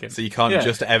I'm thinking. So you can't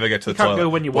just ever go to the you can't toilet. go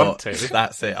when you want to.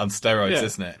 That's it on steroids,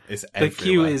 isn't it? It's the everywhere.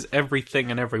 queue is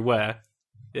everything and everywhere.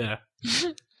 Yeah.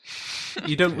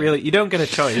 You don't get a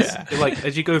choice. Yeah. Like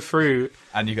as you go through,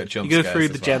 and you got jump you go through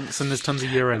the gents, and there's tons of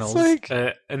urinals,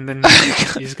 and then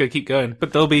you just go keep going.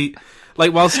 But there'll be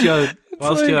like whilst you're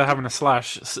having a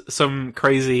slash, some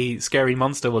crazy scary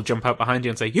monster will jump out behind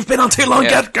you and say, "You've been on too long.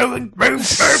 Get going, move."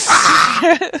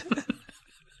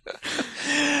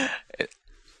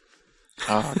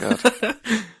 Oh god.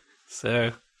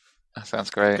 So that sounds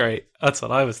great. Great. That's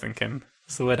what I was thinking.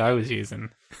 That's the word I was using.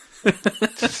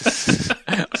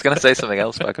 I was going to say something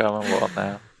else, but I can't remember what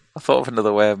now. I thought of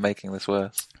another way of making this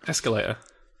worse. Escalator.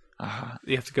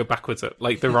 You have to go backwards up,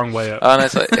 like the wrong way up. Oh no,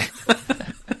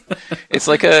 it's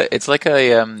like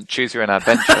a choose your own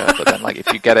adventure, but then like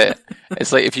if you get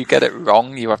it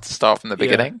wrong, you have to start from the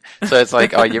beginning. So it's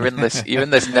like, you're in this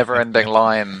never-ending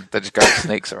line that just goes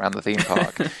sneaks around the theme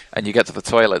park, and you get to the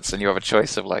toilets, and you have a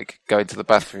choice of like going to the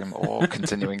bathroom or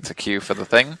continuing to queue for the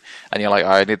thing, and you're like,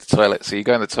 I need the toilet, so you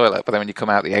go in the toilet, but then when you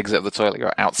come out the exit of the toilet,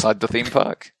 you're outside the theme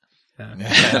park, and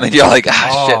then you're like,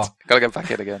 shit, gotta get back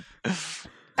in again.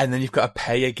 And then you've got to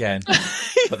pay again.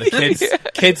 But the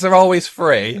kids are always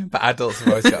free, but adults have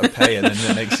always got to pay, and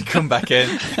then it makes you come back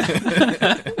in.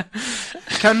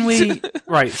 Can we...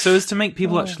 Right, so as to make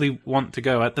people actually want to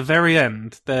go, at the very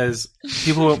end, there's...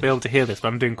 People won't be able to hear this, but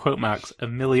I'm doing quote marks,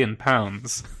 £1 million.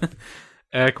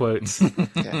 Air quotes.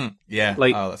 Yeah.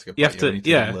 Like, that's a good point.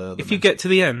 You have to if you get to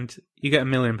the end, you get £1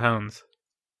 million.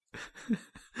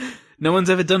 No one's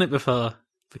ever done it before.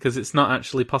 Because it's not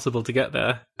actually possible to get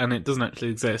there, and it doesn't actually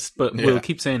exist, but we'll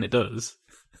keep saying it does.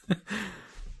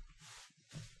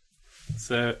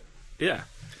 So, yeah.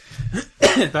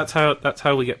 That's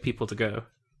how we get people to go.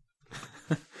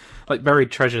 Like buried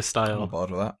treasure style. I'm on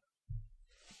board with that.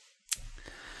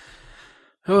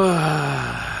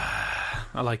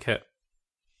 I like it.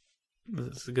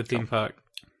 It's a good theme park.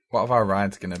 What are our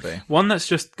rides going to be? One that's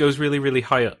just goes really, really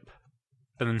high up.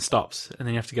 And then stops, and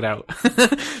then you have to get out.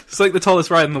 It's like the tallest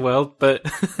ride in the world, but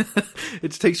it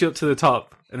just takes you up to the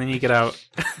top, and then you get out.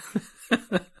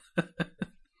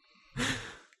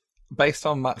 Based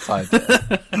on Matt's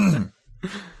idea,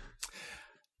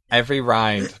 every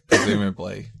ride,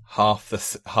 presumably, half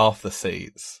the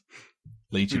seats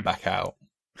lead you back out.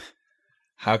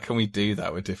 How can we do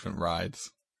that with different rides?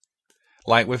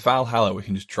 Like with Valhalla, we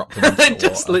can just drop them into the water.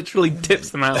 Just literally tips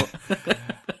them out.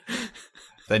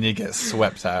 Then you get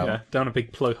swept out. Yeah, down a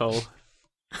big plug hole.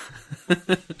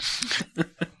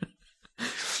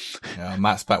 Yeah,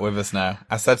 Matt's back with us now.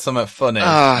 I said something funny,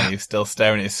 and he's still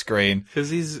staring at his screen. Because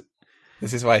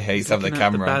This is why he hates having the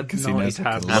camera, because he knows we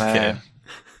can look at him.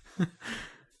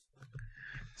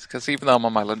 It's because even though I'm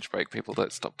on my lunch break, people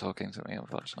don't stop talking to me,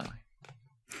 unfortunately.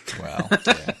 Well,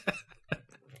 yeah.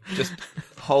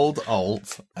 hold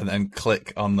Alt and then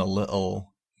click on the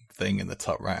little thing in the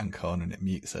top right hand corner and it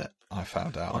mutes it. I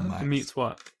found out on Macs. It mutes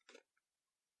what?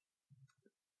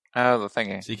 Oh, the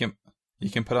thingy. So you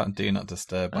can put it on Do Not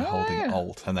Disturb by holding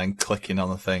Alt and then clicking on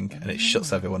the thing, and it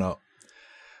shuts everyone up.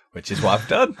 Which is what I've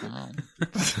done.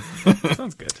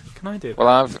 Sounds good. Can I do it? Well,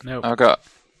 I've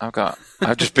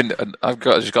just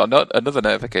got another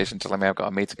notification telling me I've got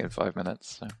a meeting in 5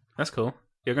 minutes. So. That's cool.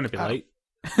 You're going to be late.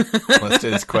 Let's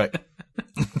do this quick.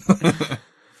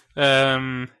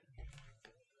 So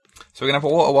we're going to have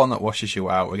a water one that washes you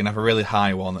out. We're going to have a really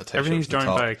high one that takes everything's you up to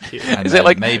the top. by a queue. Is it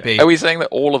like maybe? Are we saying that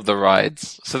all of the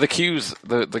rides? So the queues,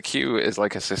 the queue is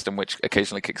like a system which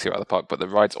occasionally kicks you out of the park, but the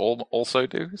rides also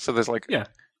do. So there's like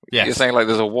Yes. You're saying like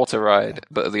there's a water ride,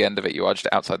 but at the end of it you are just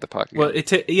outside the park. Again. Well, it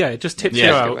just tips you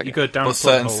out. You go down a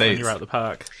plug hole and you're out the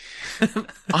park.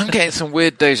 I'm getting some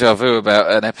weird deja vu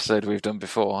about an episode we've done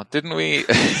before. Didn't we?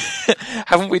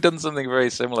 Haven't we done something very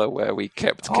similar where we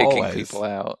kept kicking people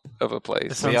out of a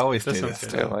place? We always do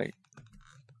this. I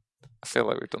feel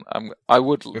like we've done.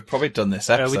 We've probably done this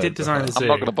episode. We did design the zoo. I'm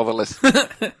not going to bother listening.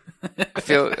 I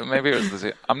feel maybe it was the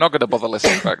zoo. I'm not going to bother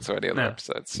listening back to any other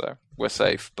episodes, so we're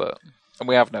safe. And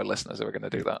we have no listeners who are going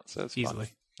to do that, so it's easily.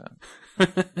 I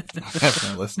have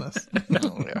no listeners.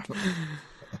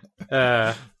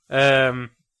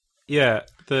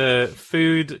 The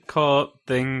food court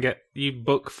thing, you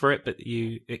book for it, but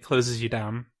it closes you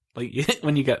down. Like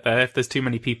when you get there, if there's too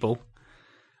many people.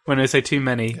 When I say too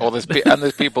many, or there's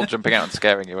people jumping out and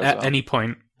scaring you at any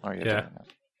point. Oh, yeah.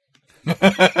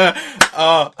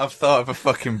 Oh, I've thought of a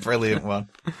fucking brilliant one.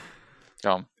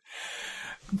 Go on.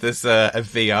 There's a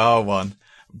VR one,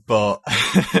 but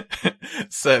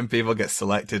certain people get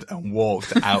selected and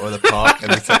walked out of the park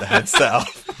and they take the headset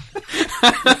off.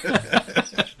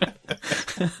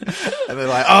 And they're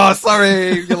like, oh,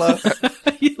 sorry, you lost.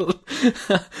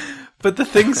 But the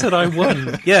thing said I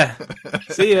won. Yeah.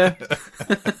 See ya.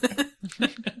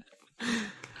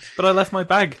 But I left my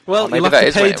bag. Well, you'll have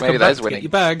to pay to come back to get your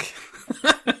bag.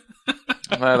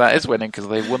 No, that is winning because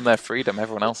they won their freedom.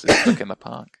 Everyone else is stuck in the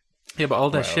park. Yeah, but all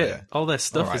their all their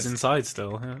stuff is inside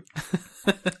still. Yeah.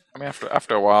 I mean,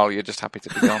 after a while, you're just happy to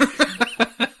be gone.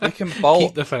 We can bolt.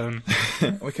 Keep the phone.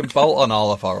 We can bolt on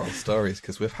all of our old stories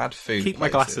because we've had food. Keep my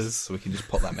glasses, so we can just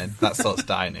put them in. That sort's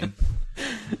dining.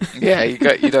 Yeah, you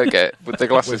don't get with the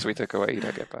glasses we took away. You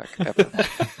don't get back ever.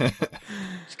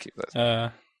 Just keep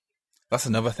those. That's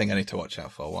another thing I need to watch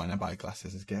out for when I buy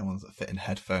glasses is getting ones that fit in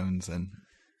headphones and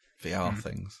VR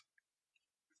things.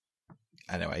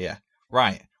 Anyway, yeah.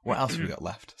 Right. What else have we got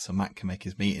left? So Matt can make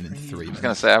his meeting in 3 minutes. I was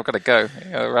going to say, I've got to go.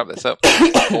 Wrap this up.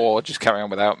 Or just carry on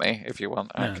without me if you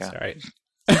want. No, that's all right.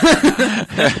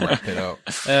 Wrap it up.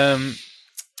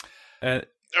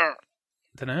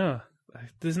 Don't know.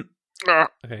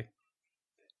 Okay.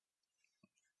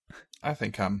 I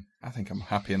think I'm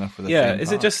happy enough with it. Yeah,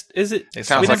 is it? It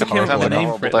sounds like a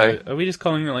horrible day. Are we just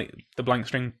calling it like the Blank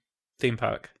String theme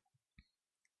park?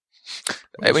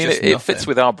 I mean, it fits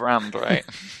with our brand, right?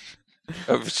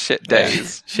 Of shit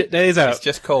days. Shit days out. It's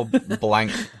just called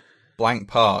blank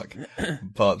park,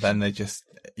 but then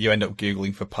you end up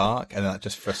Googling for park, and that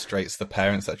just frustrates the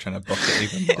parents that are trying to book it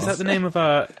even more. Is that the name of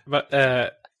our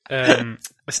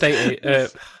estate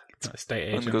agents?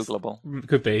 Ungoogleable.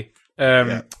 Could be.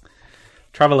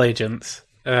 Travel agents.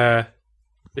 A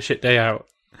shit day out.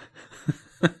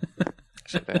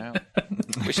 Shit day out.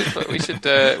 We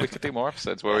could do more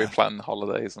episodes where we plan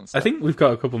holidays and stuff. I think we've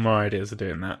got a couple more ideas of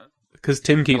doing that. Because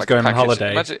Tim keeps going on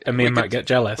holiday, and me and Matt get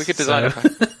jealous. We could design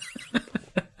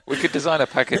we could design a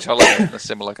package holiday in a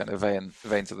similar kind of vein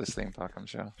to this theme park, I'm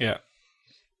sure. Yeah.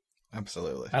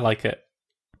 Absolutely. I like it.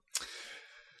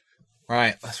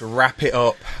 Right, let's wrap it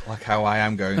up like how I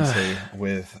am going to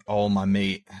with all my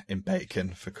meat in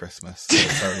bacon for Christmas.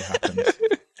 It's already happened.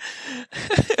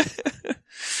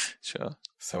 Sure.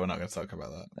 So we're not going to talk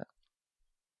about that. No.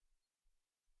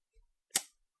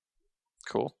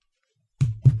 Cool.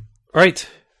 Right.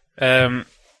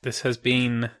 This has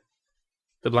been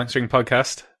the Blank String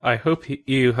Podcast. I hope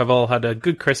you have all had a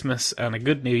good Christmas and a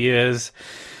good New Year's.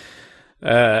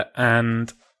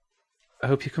 And I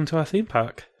hope you come to our theme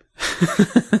park.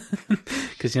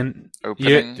 Because you're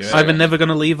either never going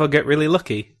to leave or get really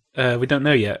lucky. We don't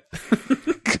know yet.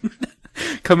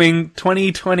 Coming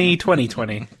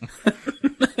 2020.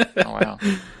 Oh, wow.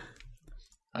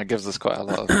 That gives us quite a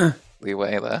lot of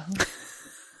leeway there.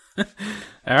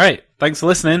 All right. Thanks for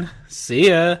listening. See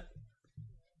ya.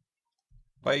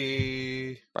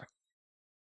 Bye. Bye.